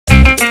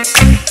Welcome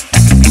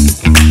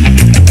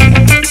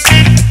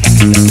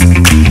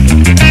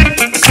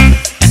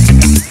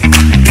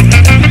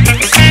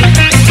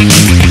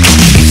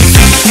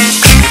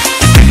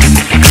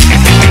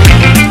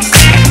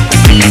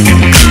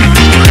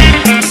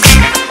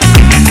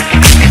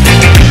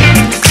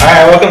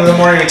to the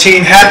Morning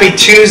Routine. Happy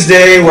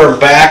Tuesday. We're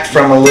back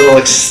from a little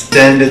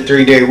extended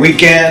 3-day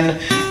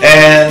weekend,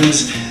 and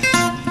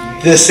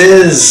this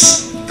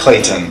is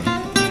Clayton.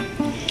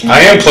 I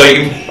am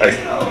Clayton,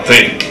 I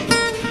think.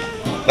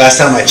 Last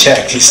time I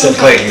checked, he's still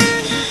Clayton.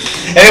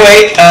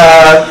 Anyway,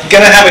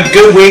 gonna have a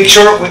good week,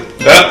 short week.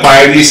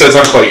 My ID says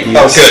I'm Clayton.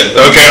 Oh, good.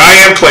 Okay,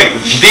 I am Clayton.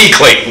 The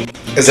Clayton.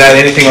 Is that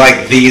anything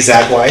like the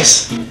Zach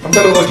Weiss? I'm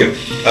better looking.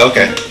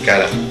 Okay,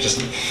 got it. Just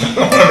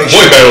want to make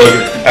sure. Way better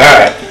looking.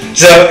 Alright.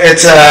 So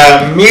it's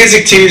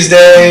Music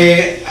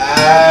Tuesday.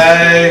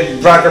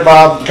 Rocker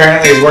Bob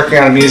apparently is working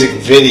on a music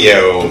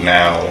video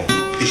now.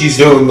 He's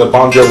doing the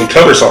Bon Jovi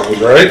cover songs,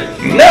 right?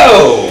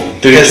 No!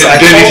 Did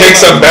he take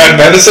some bad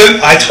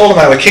medicine? I told him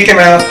I would kick him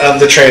out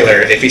of the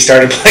trailer if he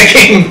started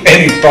playing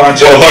any Bon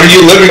Jovi. Well, are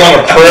you living on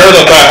a prayer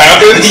that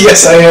happens?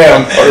 Yes, I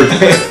am.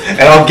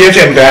 And I'll give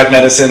him bad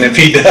medicine if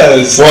he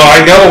does. Well, I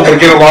know we're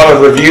getting a lot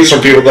of reviews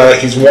from people that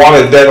he's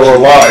wanted dead or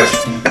alive.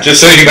 Just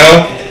so you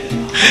know.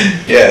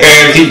 Yeah.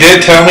 And he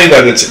did tell me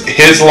that it's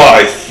his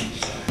life,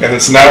 and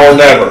it's now or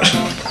never.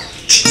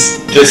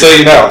 Just so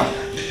you know.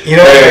 You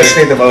know what makes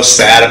me the most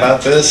sad about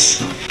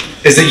this?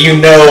 Is that you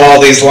know all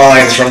these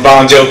lines from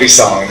Bon Jovi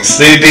songs.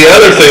 The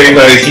other thing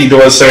that he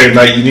was saying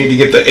that you need to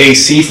get the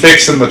AC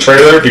fixed in the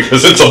trailer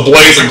because it's a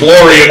blaze of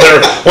glory in there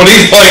when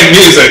he's playing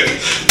music.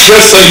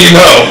 Just so you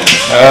know.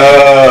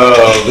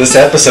 Oh, this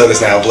episode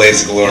is now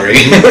Blaze of Glory.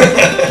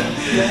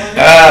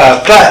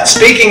 But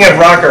speaking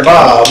of Rocker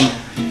Bob,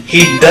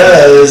 he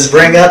does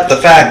bring up the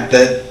fact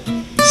that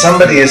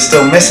somebody is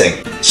still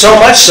missing. So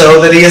much so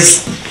that he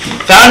has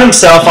found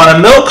himself on a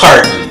milk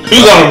carton.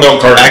 Who's on a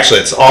milk carton?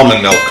 Actually, it's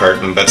almond milk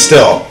carton, but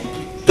still.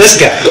 This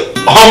guy.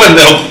 Almond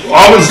milk.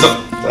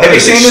 Have you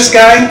seen this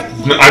guy?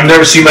 I've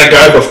never seen that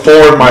guy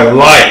before in my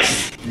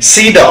life.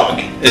 Sea Dog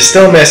is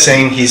still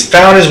missing. He's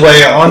found his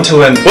way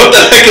onto an... What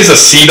the heck is a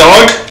sea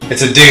dog?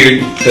 It's a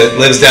dude that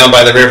lives down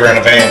by the river in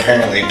a van,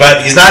 apparently. But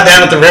he's not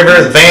down at the river,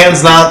 the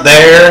van's not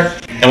there.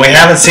 And we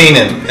haven't seen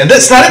him. And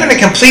it's not even a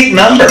complete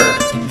number.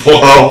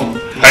 Well,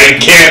 I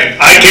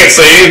can't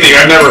say anything.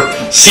 I've never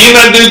seen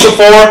that dude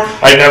before.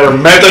 I never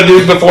met that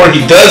dude before. He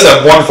does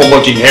have wonderful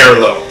looking hair,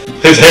 though.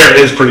 His hair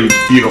is pretty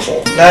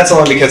beautiful. That's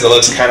only because it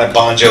looks kind of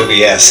Bon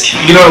Jovi-esque.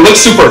 You know, it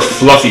looks super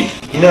fluffy.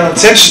 You know,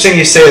 it's interesting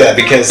you say that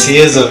because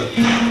he is a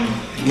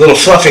little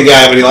fluffy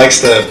guy, but he likes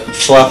to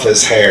fluff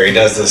his hair. He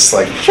does this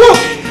like, fluff,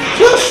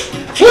 fluff,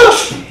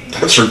 fluff.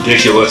 That's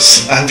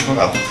ridiculous. I don't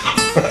know.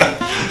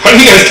 How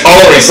do you guys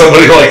tolerate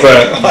somebody like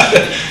that?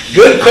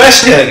 Good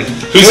question.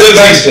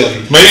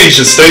 Maybe he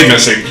should stay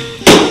missing.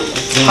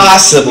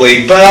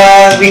 Possibly,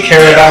 but we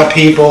care about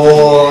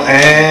people,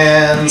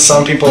 and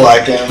some people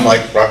like him,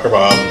 like Rocker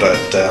Bob, but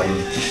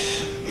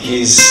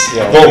he's, you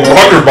know... Well,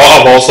 Rocker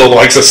Bob also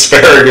likes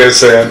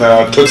asparagus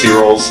and Tootsie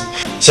Rolls.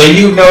 So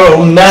you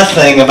know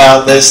nothing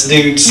about this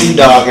dude, Sea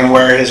Dog, and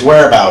where his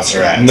whereabouts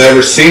are at?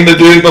 Never seen the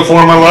dude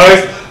before in my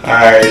life.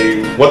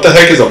 What the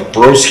heck is a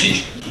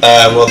broski?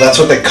 Well, that's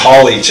what they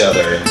call each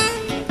other.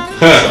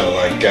 So,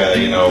 like,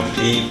 you know,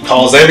 he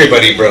calls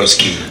everybody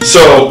broski.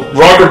 So,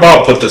 Rocker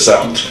Bob put this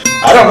out.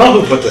 I don't know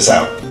who put this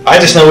out. I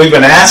just know we've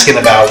been asking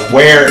about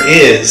where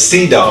is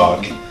Sea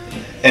Dog,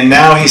 and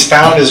now he's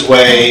found his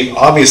way,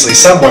 obviously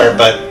somewhere,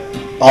 but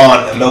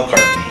on a milk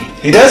carton.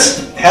 He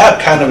does have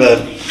kind of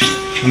a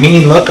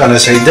mean look on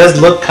his face. He does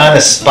look kind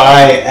of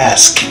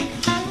spy-esque.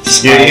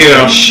 Yeah,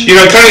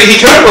 he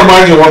kind of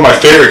reminds me of one of my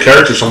favorite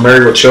characters from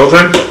Married with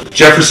Children,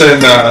 Jefferson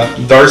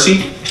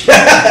Darcy,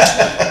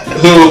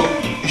 who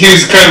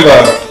he's kind of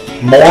a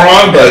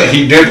moron, but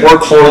he did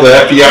work for the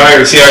FBI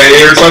or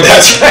CIA or something.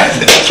 That's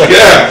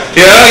right.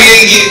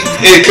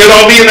 It could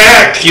all be an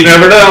act. You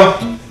never know.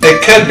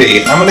 It could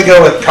be. I'm going to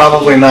go with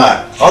probably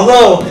not.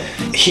 Although,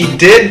 he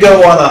did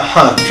go on a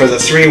hunt for the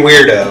 3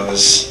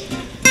 weirdos.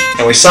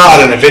 And we saw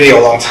it in a video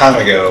a long time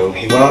ago.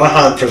 He went on a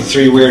hunt for the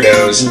 3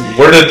 weirdos.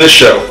 Where did this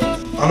show?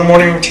 On the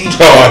Morning Routine.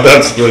 Oh,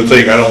 that's the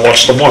thing. I don't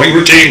watch the Morning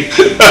Routine.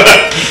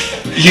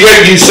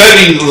 You said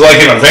he was like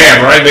in a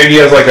van, right? Maybe he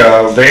has like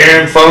a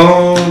van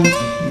phone?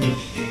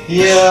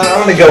 Yeah,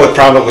 I'm going to go with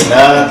probably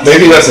not.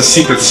 Maybe that's a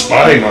secret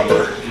spy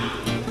number.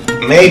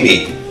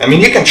 Maybe. I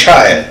mean, you can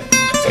try it,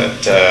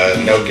 but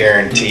no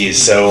guarantees.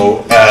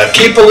 So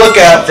keep a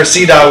lookout for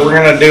Sea Dog. We're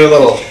going to do a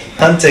little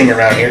hunting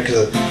around here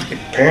because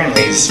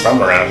apparently he's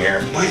from around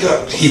here. My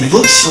God, he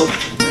looks so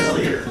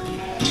familiar.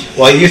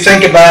 While you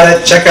think about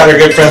it, check out our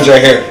good friends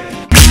right here.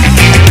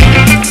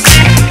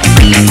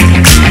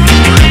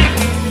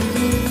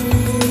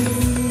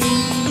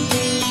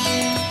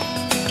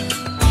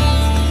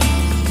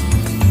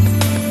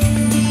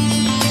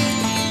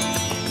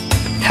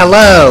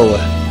 Hello,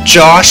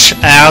 Josh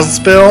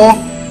Asbill,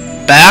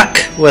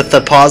 back with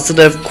a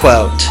positive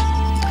quote.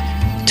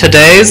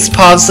 Today's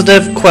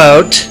positive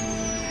quote: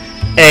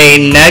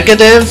 a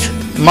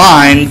negative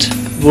mind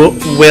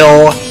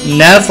will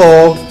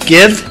never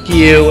give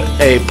you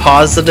a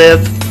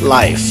positive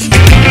life.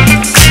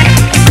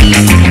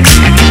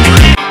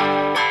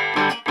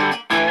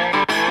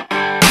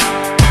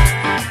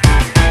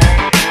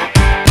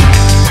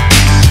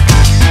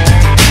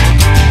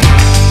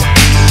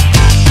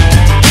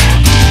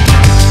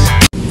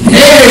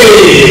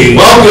 Hey,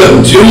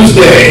 welcome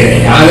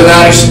Tuesday, out of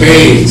outer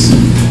space.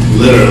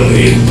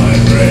 Literally, my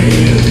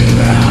brain is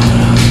out.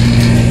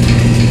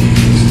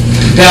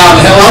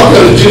 Now,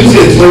 welcome to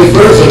Tuesday, the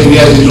 21st. Hope you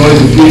guys enjoyed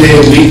the 3-day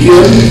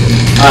weekend.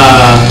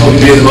 Hope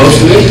you made the most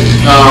of it.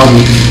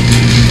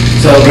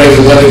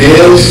 Celebrating what it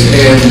is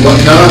and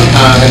whatnot.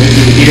 As you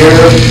can hear,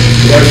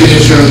 the air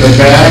conditioner in the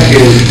back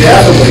is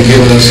definitely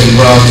giving us some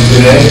problems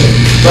today.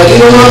 But you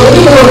know what? We're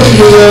going to work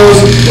through those.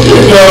 We're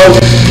going to go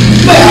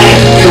back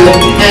in the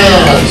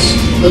past,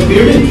 the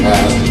bearded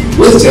past,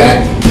 with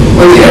Zach,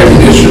 when the air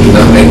conditioner did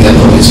not make that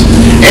noise.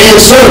 And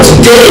so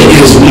today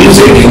is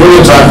music, and we're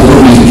going to talk a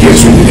little music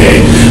history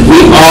today.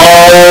 We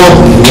all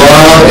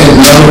love and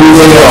know who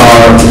they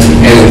are,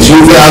 and in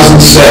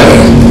 2007,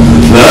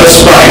 the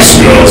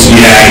Spice Girls,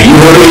 yeah, you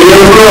heard it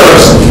here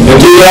first. In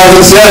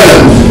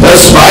 2007, the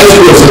Spice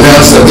Girls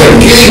announced that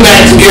they're getting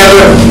back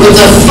together with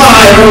the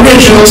 5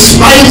 original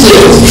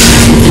Spices.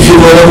 If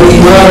you want to be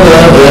my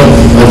lover,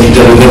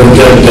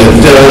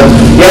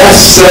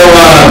 yes, so,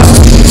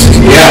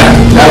 yeah,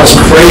 that was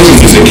crazy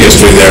music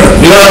history there.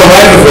 You don't have a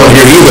microphone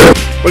here either.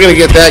 We're going to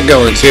get that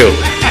going, too.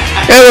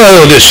 And we're a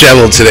little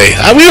disheveled today.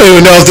 We don't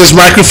even know if this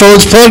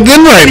microphone's plugged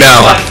in right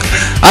now.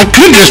 I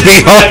could just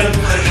be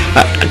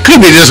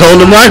just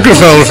holding the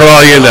microphone for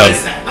all you know.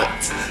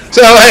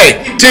 So,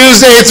 hey,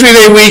 Tuesday,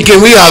 3-day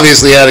weekend, we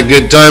obviously had a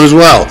good time as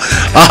well.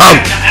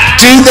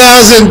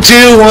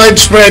 2002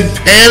 Widespread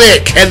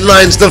Panic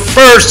headlines the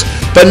first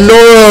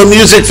Bonoro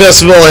Music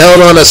Festival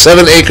held on a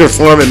 7-acre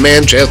farm in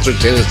Manchester,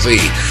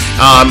 Tennessee.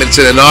 It's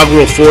an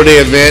inaugural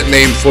 4-day event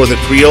named for the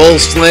Creole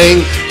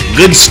slang,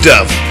 Good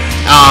Stuff.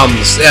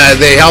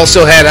 They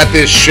also had at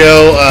this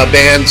show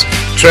bands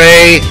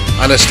Trey,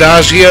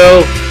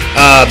 Anastasio,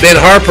 Ben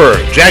Harper,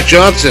 Jack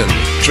Johnson,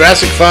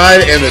 Jurassic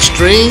 5, and the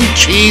String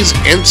Cheese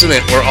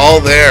Incident were all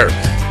there.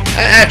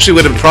 That actually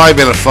would have probably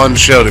been a fun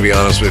show, to be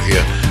honest with you.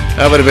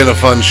 That would have been a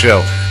fun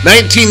show.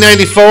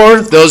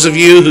 1994, those of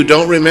you who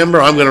don't remember,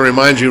 I'm going to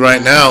remind you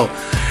right now,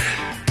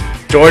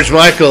 George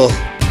Michael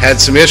had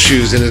some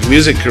issues in his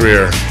music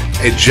career.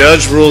 A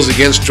judge rules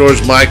against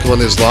George Michael in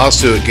his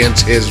lawsuit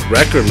against his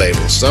record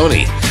label,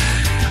 Sony.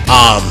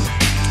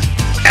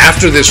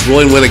 After this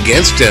ruling went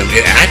against him,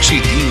 it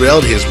actually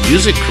derailed his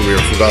music career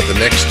for about the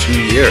next 2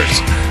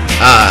 years.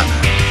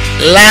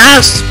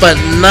 Last but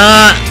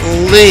not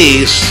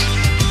least,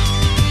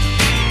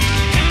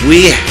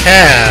 we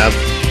have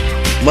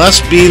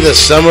Must Be the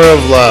Summer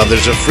of Love.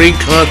 There's a free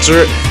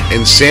concert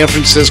in San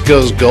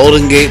Francisco's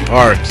Golden Gate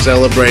Park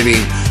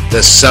celebrating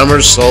the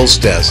summer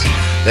solstice.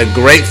 The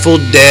Grateful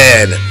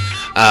Dead,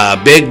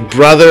 Big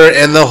Brother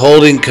and the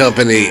Holding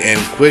Company, and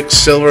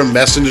Quicksilver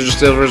Messenger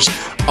Silvers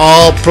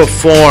all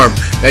perform.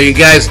 Now you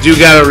guys do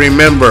got to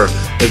remember,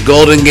 the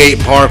Golden Gate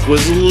Park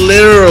was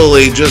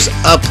literally just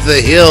up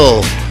the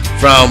hill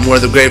from where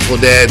the Grateful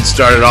Dead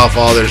started off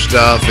all their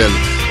stuff and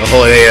the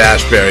whole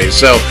Haight-Ashbury.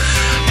 So,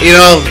 you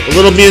know, a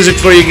little music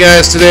for you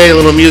guys today, a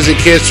little music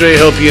history.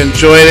 Hope you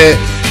enjoyed it.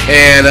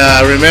 And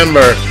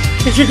remember,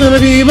 if you're gonna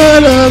be my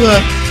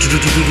lover,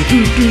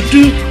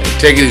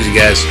 take it easy,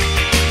 guys.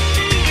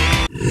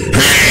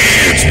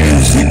 It's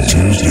Music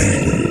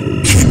Tuesday.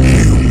 Can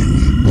you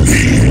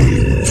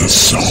name the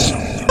song?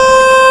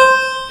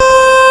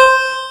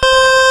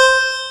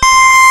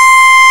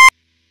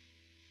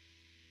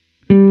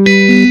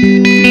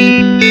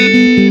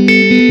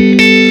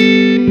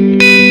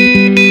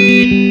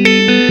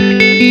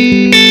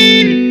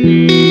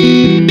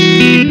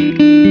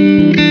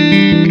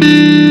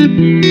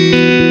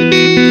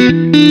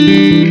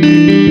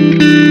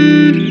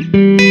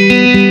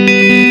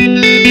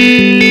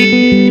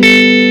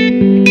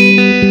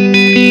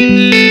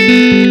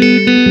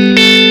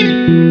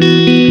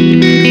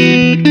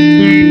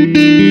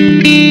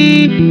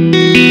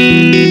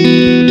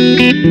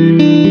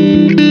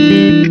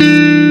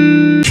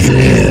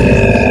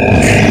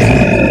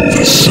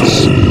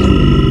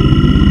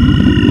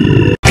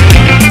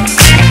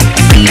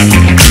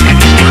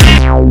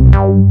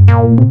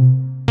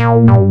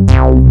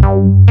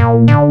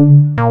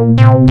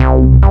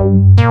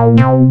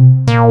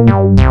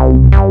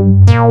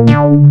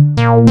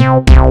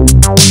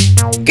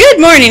 Good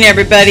morning,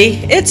 everybody.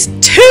 It's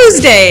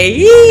Tuesday.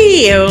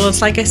 Yee! Well,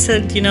 it's like I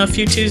said, a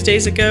few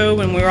Tuesdays ago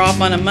when we were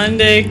off on a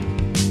Monday.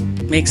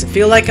 Makes it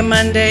feel like a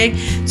Monday.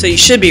 So you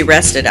should be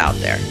rested out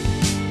there.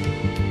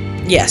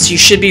 Yes, you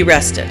should be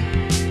rested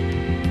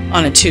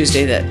on a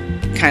Tuesday that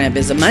kind of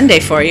is a Monday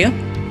for you.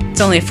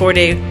 It's only a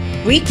 4-day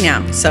week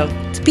now, so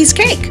it's a piece of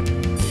cake.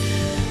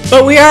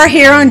 But we are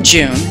here on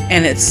June,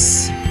 and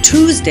it's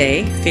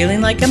Tuesday,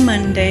 feeling like a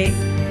Monday,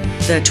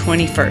 the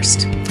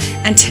 21st.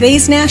 And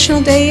today's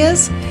national day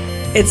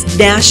it's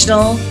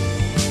national,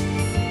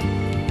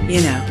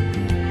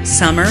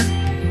 summer.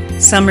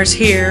 Summer's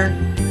here.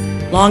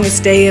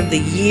 longest day of the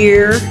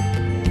year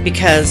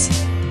because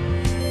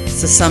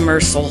it's the summer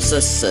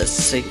solstice.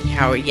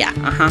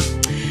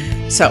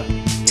 So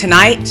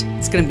tonight,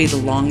 it's going to be the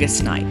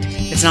longest night.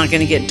 It's not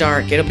going to get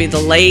dark. It'll be the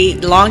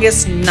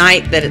longest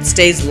night that it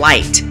stays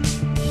light.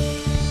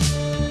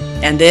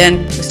 And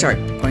then we start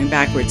going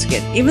backwards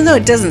again, even though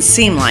it doesn't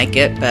seem like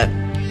it, but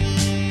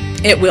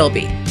it will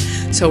be.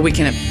 So we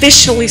can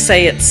officially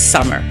say it's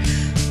summer.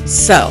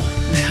 So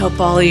I hope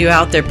all of you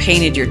out there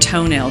painted your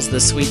toenails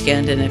this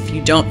weekend. And if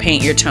you don't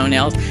paint your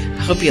toenails,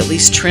 I hope you at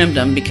least trimmed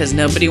them, because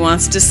nobody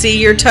wants to see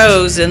your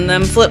toes in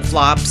them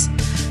flip-flops.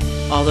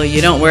 Although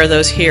you don't wear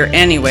those here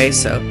anyway,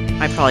 so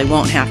I probably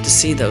won't have to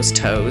see those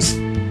toes.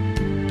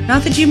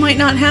 Not that you might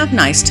not have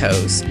nice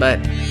toes, but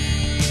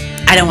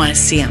I don't want to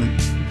see them.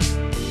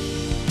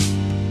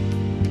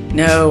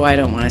 No, I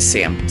don't want to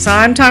see them.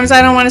 Sometimes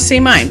I don't want to see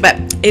mine, but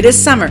it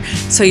is summer,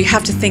 so you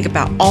have to think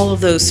about all of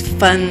those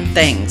fun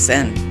things.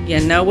 And you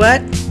know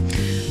what?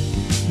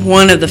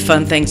 One of the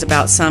fun things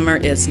about summer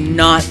is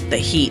not the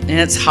heat, and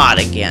it's hot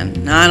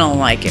again. I don't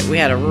like it. We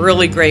had a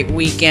really great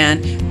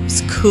weekend. It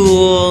was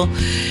cool,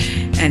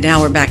 and now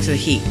we're back to the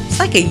heat. It's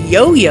like a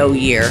yo-yo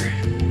year,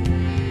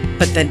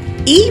 but the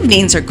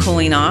evenings are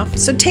cooling off,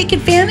 so take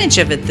advantage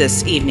of it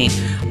this evening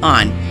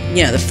on,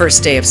 the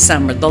first day of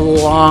summer, the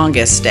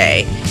longest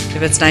day.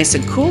 If it's nice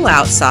and cool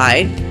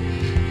outside,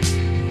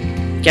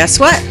 guess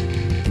what?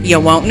 You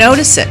won't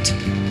notice it.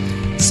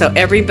 So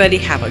everybody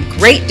have a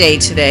great day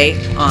today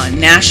on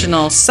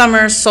National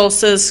Summer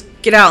Solstice.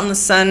 Get out in the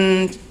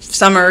sun,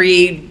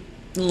 summery,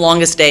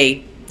 longest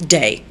day.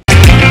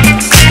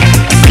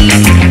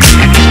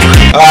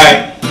 All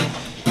right.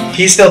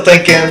 He's still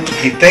thinking.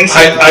 He thinks.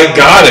 I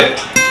got it.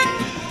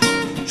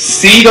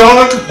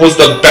 Sea-Dog was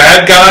the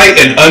bad guy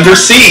in Under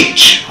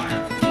Siege.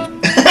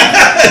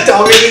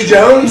 Tommy Lee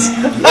Jones?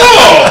 No!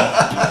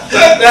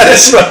 That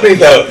is funny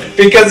though,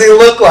 because he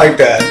looked like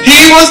that.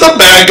 He was the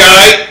bad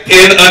guy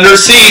in Under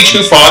Siege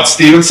who fought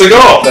Steven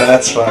Seagal.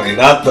 That's funny.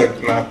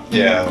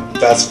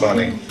 That's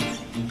funny.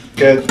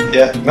 Good.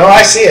 Yeah. No,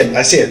 I see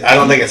it. I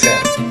don't think it's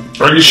him.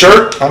 Are you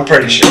sure? I'm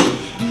pretty sure.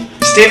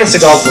 Steven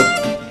Seagal's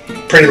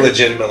pretty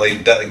legitimately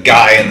the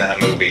guy in that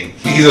movie.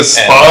 He's a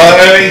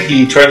spy.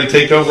 He tried to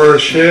take over a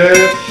ship.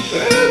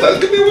 That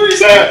could be where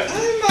he's at.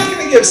 I'm not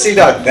going to give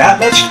Sea-Dog that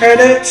much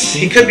credit.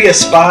 He could be a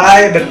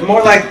spy, but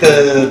more like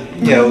the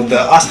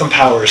Austin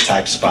Powers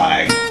type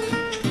spy.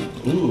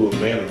 Ooh,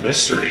 man of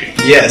mystery.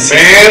 Yes.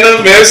 Man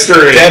of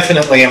mystery.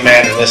 Definitely a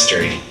man of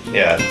mystery.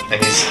 Yeah.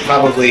 And he's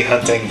probably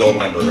hunting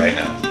Goldmember right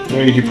now. I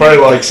mean, he probably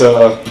likes,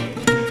 I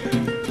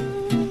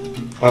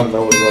don't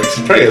know what he likes.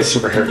 He probably has a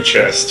super hairy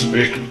chest.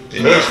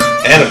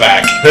 And a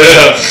back.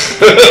 Yeah.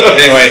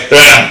 Anyway.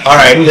 Yeah.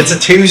 Alright, it's a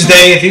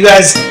Tuesday. If you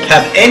guys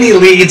have any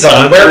leads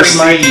on where we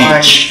might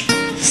find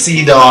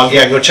Sea-Dog,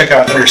 go check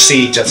out Under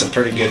Siege. That's a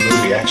pretty good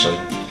movie, actually.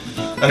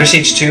 Under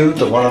Siege 2,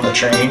 the one on the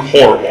train.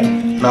 Horrible.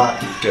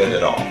 Not good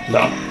at all.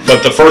 No.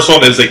 But the first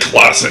one is a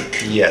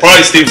classic. Yes.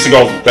 Probably Steven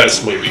Seagal's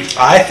best movie.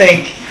 I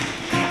think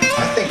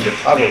you're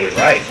probably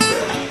right.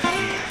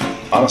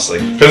 Honestly.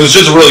 Because it's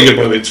just a really good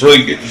movie. It's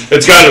really good.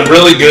 It's got a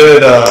really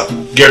good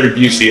Gary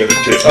Busey in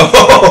it, too.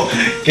 Oh,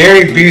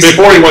 Gary Busey.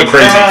 Before he went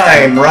crazy.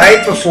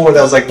 Right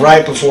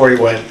before he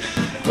went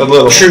a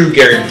little true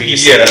Gary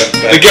Busey. Yeah,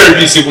 the Gary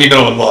Busey we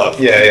know and love.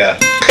 Yeah.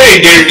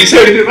 Hey, Gary Busey,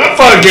 how you doing? I'm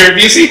fine, Gary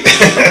Busey.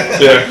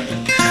 Yeah.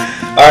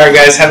 All right,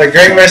 guys. Have a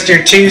great rest of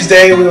your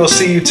Tuesday. We will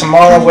see you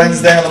tomorrow,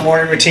 Wednesday, on the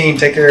Morning Routine.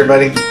 Take care,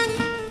 everybody.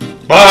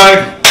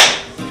 Bye.